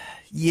question, isn't it?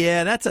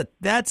 Yeah, that's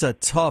a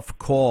tough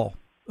call.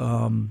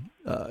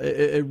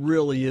 It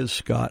really is,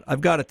 Scott.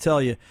 I've got to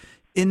tell you,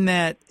 in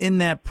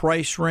that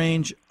price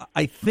range,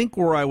 I think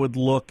where I would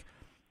look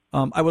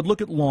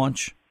at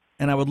launch,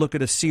 and I would look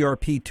at a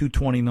CRP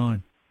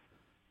 229.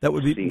 That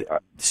would be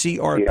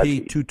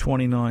CRP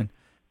 229,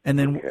 and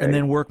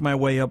then work my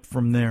way up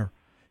from there.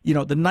 You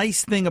know, the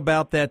nice thing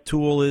about that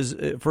tool is,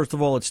 first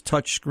of all, it's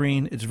touch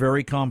screen. It's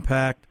very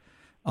compact.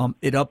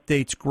 It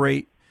updates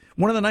great.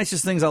 One of the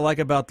nicest things I like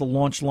about the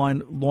launch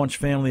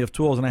family of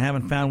tools, and I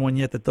haven't found one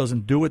yet that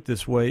doesn't do it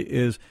this way,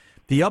 is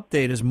the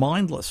update is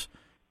mindless.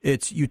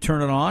 It's you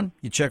turn it on,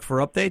 you check for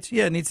updates.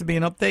 Yeah, it needs to be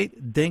an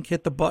update. Dink,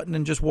 hit the button,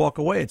 and just walk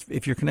away.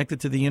 If you're connected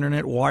to the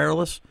internet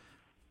wireless,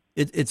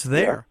 it's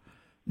there. Yeah.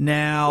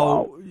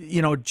 Now,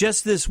 you know,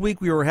 just this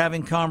week we were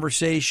having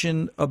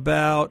conversation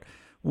about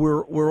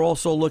we're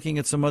also looking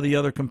at some of the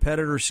other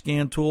competitor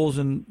scan tools,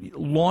 and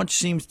launch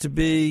seems to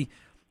be.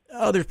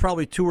 There's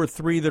probably 2 or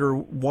 3 that are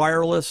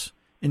wireless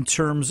in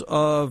terms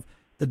of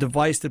the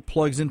device that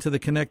plugs into the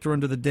connector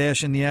under the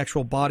dash and the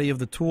actual body of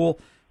the tool,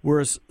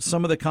 whereas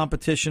some of the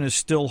competition is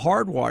still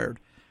hardwired.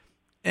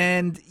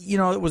 And, you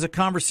know, it was a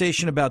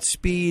conversation about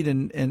speed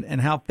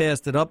and how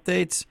fast it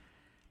updates.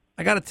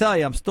 I got to tell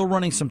you, I'm still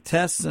running some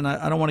tests, and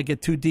I don't want to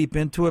get too deep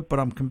into it, but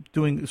I'm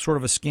doing sort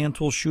of a scan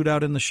tool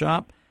shootout in the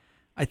shop.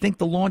 I think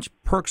the launch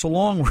perks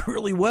along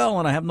really well,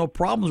 and I have no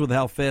problems with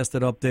how fast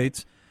it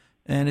updates.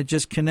 And it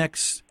just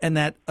connects, and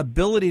that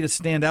ability to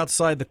stand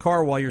outside the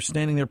car while you're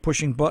standing there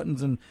pushing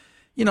buttons. And,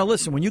 you know,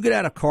 listen, when you get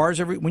out of cars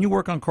when you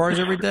work on cars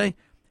every day,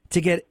 to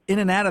get in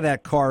and out of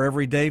that car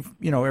every day,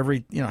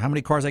 how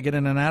many cars I get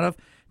in and out of,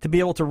 to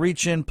be able to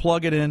reach in,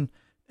 plug it in,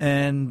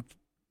 and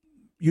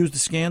use the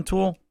scan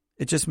tool,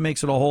 it just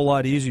makes it a whole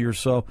lot easier.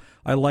 So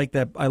I like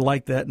that. I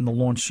like that in the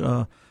launch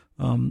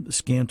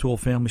scan tool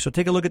family. So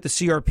take a look at the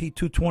CRP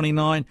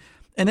 229,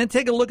 and then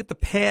take a look at the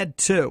Pad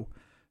 2.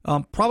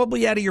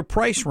 Probably out of your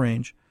price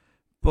range,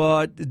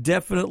 but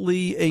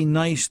definitely a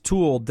nice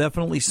tool,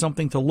 definitely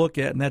something to look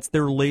at, and that's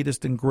their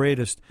latest and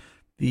greatest.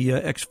 The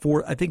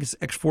X4, I think it's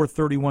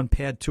X431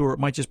 Pad 2, or it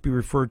might just be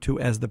referred to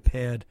as the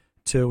Pad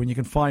 2, and you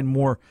can find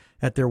more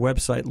at their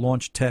website,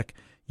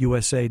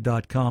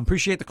 LaunchTechUSA.com.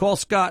 Appreciate the call,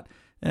 Scott,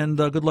 and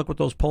good luck with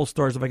those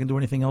Polestars. If I can do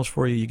anything else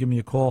for you, you give me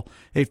a call,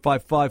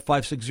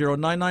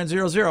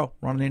 855-560-9900.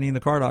 Ron Ananian, the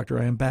Car Doctor.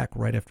 I am back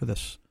right after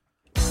this.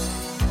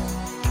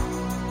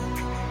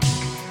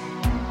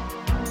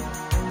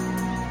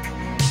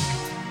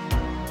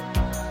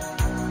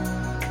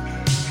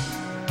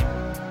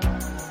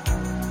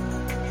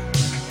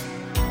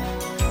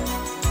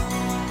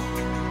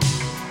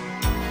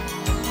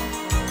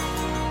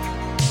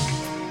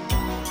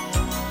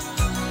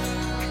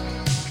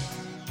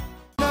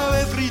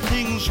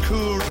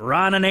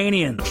 Ron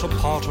Ananian. It's a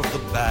part of the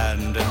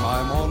band, and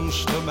my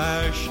Monster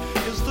Mash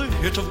is the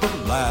hit of the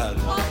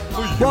land.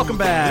 Welcome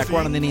back.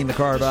 Ron Ananian, the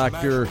Car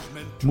Doctor,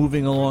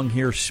 moving along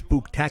here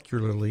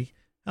spooktacularly.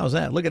 How's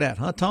that? Look at that,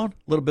 huh, Tone?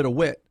 A little bit of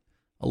wit.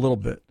 A little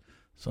bit.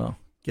 So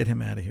get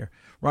him out of here.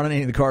 Ron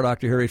Ananian, the Car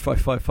Doctor, here,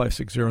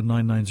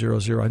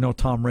 855-560-9900. I know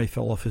Tom Ray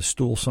fell off his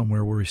stool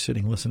somewhere where he's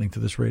sitting listening to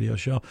this radio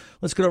show.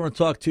 Let's get over and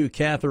talk to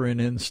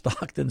Catherine in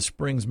Stockton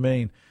Springs,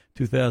 Maine,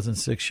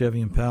 2006 Chevy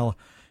Impala.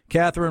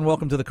 Catherine,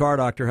 welcome to the Car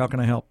Doctor. How can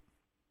I help?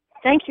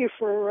 Thank you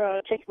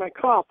for taking my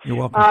call. You're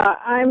welcome.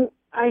 I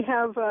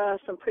have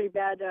some pretty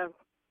bad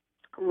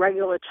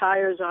regular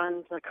tires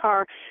on the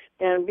car,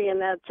 and being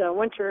that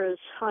winter is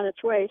on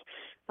its way,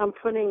 I'm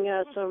putting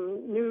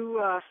some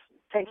new,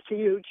 thanks to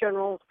you,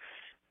 General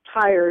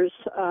tires,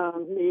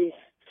 the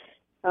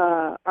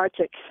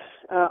Arctic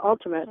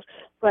Ultimate.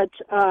 But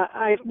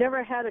I've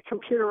never had a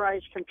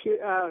computerized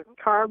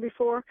car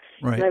before,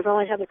 right. And I've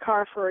only had the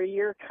car for a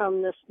year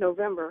come this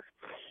November.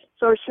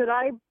 So should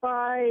I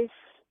buy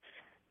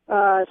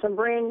some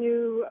brand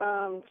new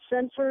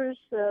sensors,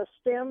 the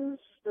stem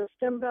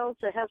belt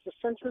that has the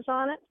sensors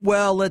on it?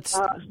 Well,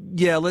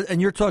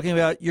 and you're talking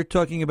about you're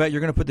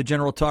going to put the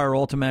General Tire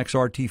Ultimax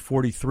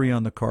RT43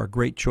 on the car.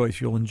 Great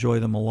choice. You'll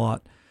enjoy them a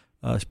lot,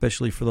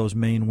 especially for those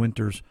Maine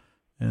winters,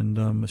 and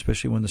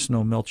especially when the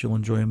snow melts, you'll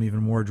enjoy them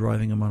even more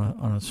driving them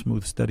on a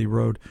smooth, steady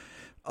road.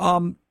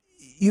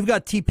 You've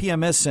got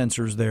TPMS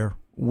sensors there,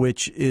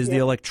 which is the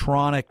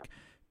electronic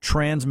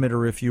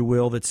transmitter, if you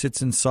will, that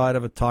sits inside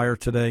of a tire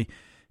today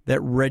that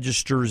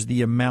registers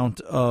the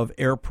amount of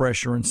air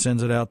pressure and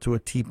sends it out to a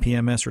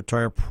TPMS or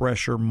tire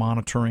pressure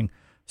monitoring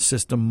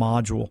system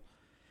module.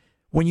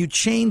 When you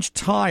change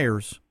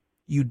tires,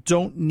 you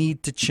don't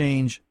need to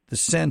change the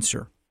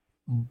sensor.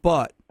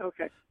 But,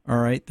 all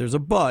right, there's a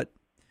but.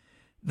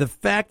 The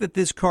fact that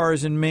this car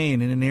is in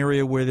Maine, in an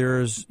area where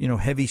there's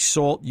heavy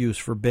salt use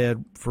for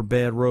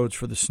bad roads,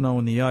 for the snow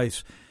and the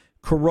ice,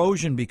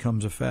 corrosion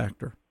becomes a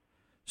factor.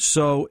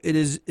 So it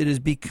is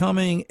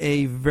becoming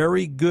a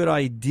very good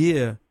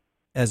idea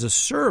as a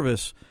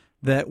service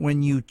that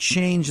when you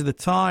change the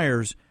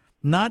tires,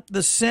 not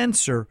the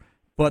sensor,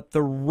 but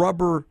the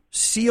rubber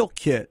seal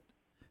kit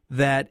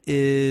that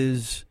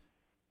is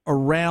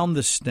around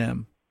the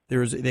stem.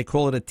 They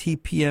call it a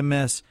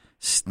TPMS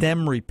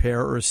stem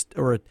repair or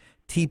a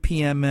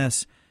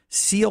TPMS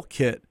seal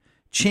kit.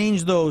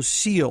 Change those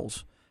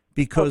seals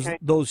because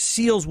those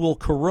seals will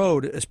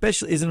corrode.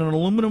 Especially, is it an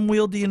aluminum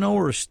wheel? Do you know,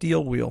 or a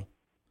steel wheel?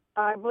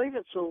 I believe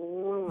it's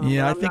aluminum.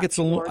 Yeah, I think it's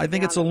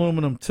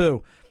aluminum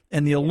too.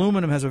 And the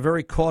aluminum has a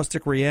very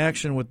caustic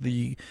reaction with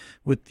the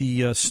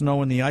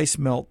snow and the ice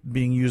melt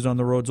being used on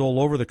the roads all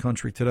over the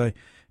country today,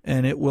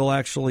 and it will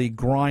actually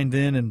grind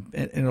in and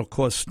it'll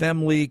cause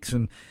stem leaks,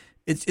 and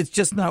it's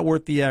just not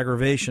worth the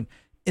aggravation.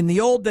 In the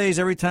old days,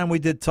 every time we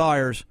did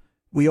tires,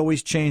 we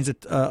always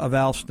changed a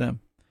valve stem.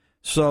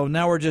 So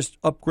now we're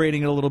just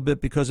upgrading it a little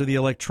bit because of the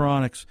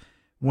electronics.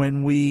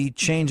 When we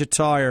change a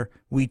tire,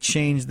 we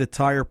change the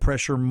tire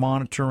pressure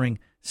monitoring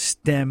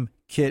stem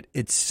kit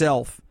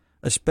itself,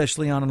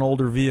 especially on an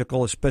older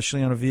vehicle,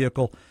 especially on a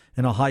vehicle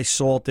in a high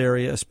salt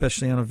area,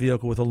 especially on a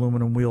vehicle with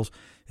aluminum wheels.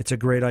 It's a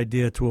great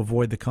idea to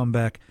avoid the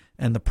comeback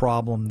and the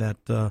problem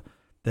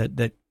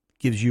that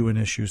gives you an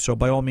issue. So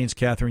by all means,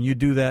 Catherine, you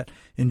do that.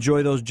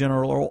 Enjoy those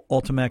General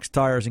Ultimax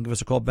tires and give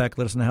us a call back.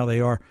 Let us know how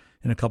they are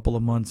in a couple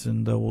of months,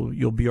 and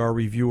you'll be our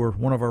reviewer,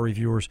 one of our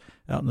reviewers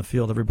out in the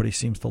field. Everybody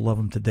seems to love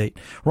them to date.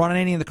 Ron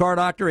Ananian, the Car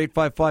Doctor,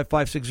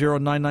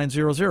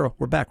 855-560-9900.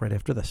 We're back right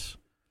after this.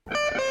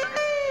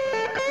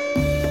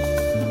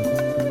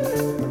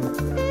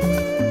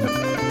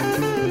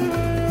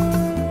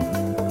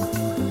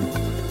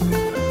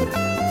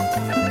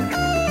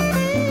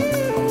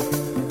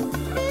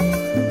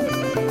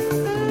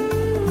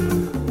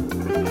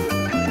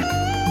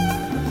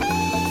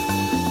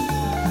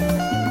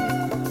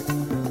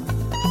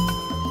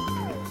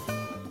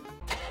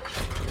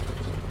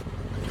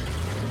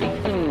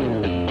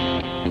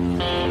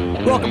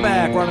 Welcome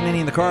back. Ron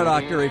Ananian, the Car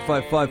Doctor,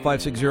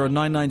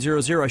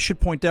 855-560-9900. I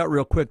should point out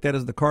real quick, that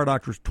is the Car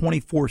Doctor's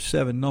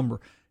 24/7 number,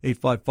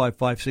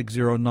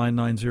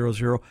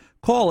 855-560-9900.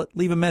 Call it.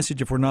 Leave a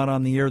message if we're not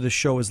on the air. This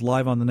show is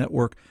live on the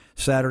network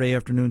Saturday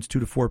afternoons, 2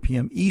 to 4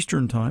 p.m.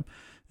 Eastern Time,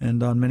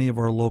 and on many of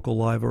our local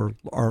live or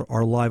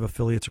our live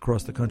affiliates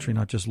across the country,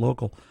 not just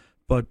local.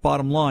 But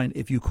bottom line,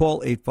 if you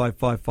call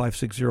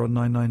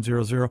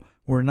 855-560-9900,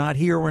 we're not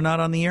here, we're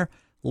not on the air,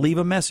 leave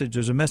a message.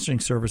 There's a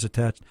messaging service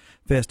attached.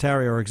 Fast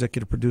Harry, our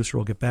executive producer,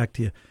 will get back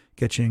to you,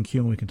 get you in queue,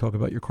 and we can talk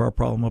about your car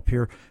problem up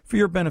here for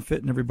your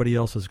benefit and everybody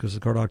else's, because the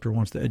Car Doctor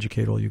wants to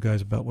educate all you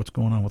guys about what's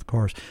going on with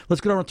cars.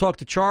 Let's get over and talk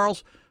to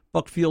Charles,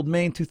 Buckfield,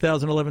 Maine,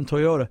 2011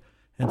 Toyota,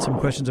 and some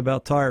questions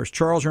about tires.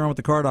 Charles, you're on with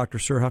the Car Doctor,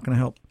 sir. How can I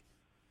help?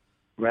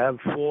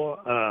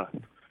 RAV4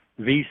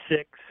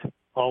 V6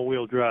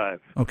 all-wheel drive.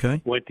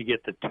 Okay. Went to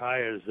get the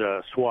tires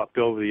swapped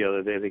over the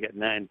other day. They got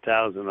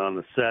 9,000 on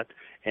the set,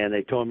 and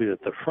they told me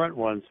that the front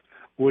ones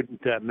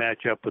wouldn't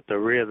match up with the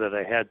rear, that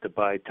I had to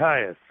buy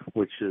tires,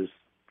 which is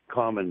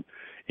common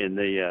in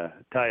the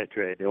tire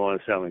trade. They want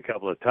to sell me a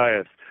couple of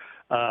tires.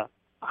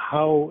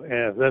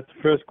 That's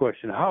the first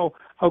question. How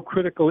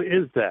critical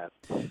is that?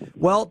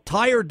 Well,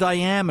 tire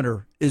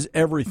diameter is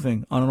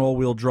everything on an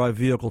all-wheel drive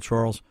vehicle,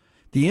 Charles.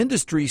 The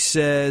industry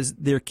says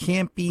there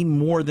can't be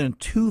more than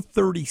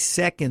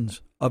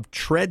 2/32 of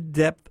tread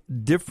depth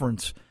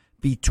difference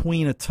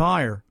between a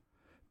tire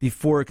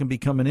before it can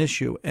become an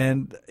issue.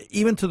 And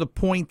even to the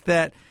point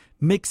that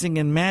mixing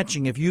and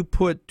matching, if you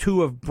put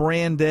 2 of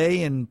brand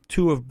A and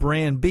 2 of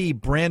brand B,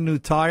 brand new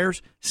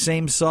tires,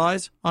 same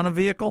size on a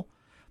vehicle,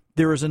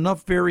 there is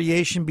enough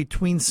variation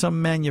between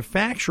some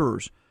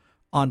manufacturers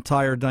on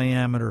tire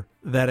diameter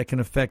that it can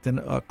affect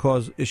and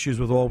cause issues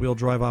with all-wheel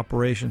drive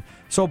operation.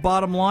 So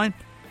bottom line,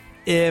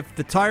 if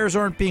the tires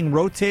aren't being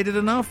rotated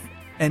enough,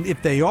 and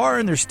if they are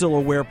and there's still a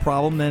wear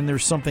problem, then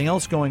there's something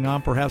else going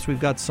on. Perhaps we've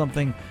got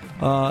something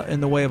in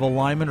the way of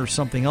alignment or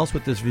something else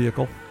with this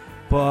vehicle.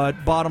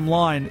 But bottom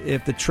line,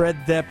 if the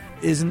tread depth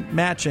isn't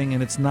matching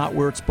and it's not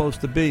where it's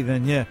supposed to be,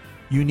 then yeah,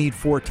 you need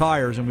 4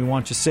 tires, and we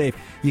want you safe.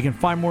 You can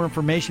find more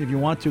information if you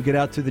want to. Get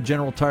out to the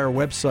General Tire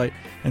website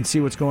and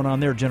see what's going on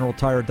there,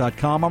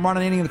 generaltire.com. I'm Ron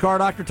Ananian, the Car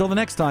Doctor. Till the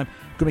next time,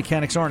 good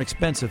mechanics aren't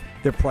expensive.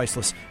 They're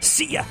priceless.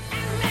 See ya!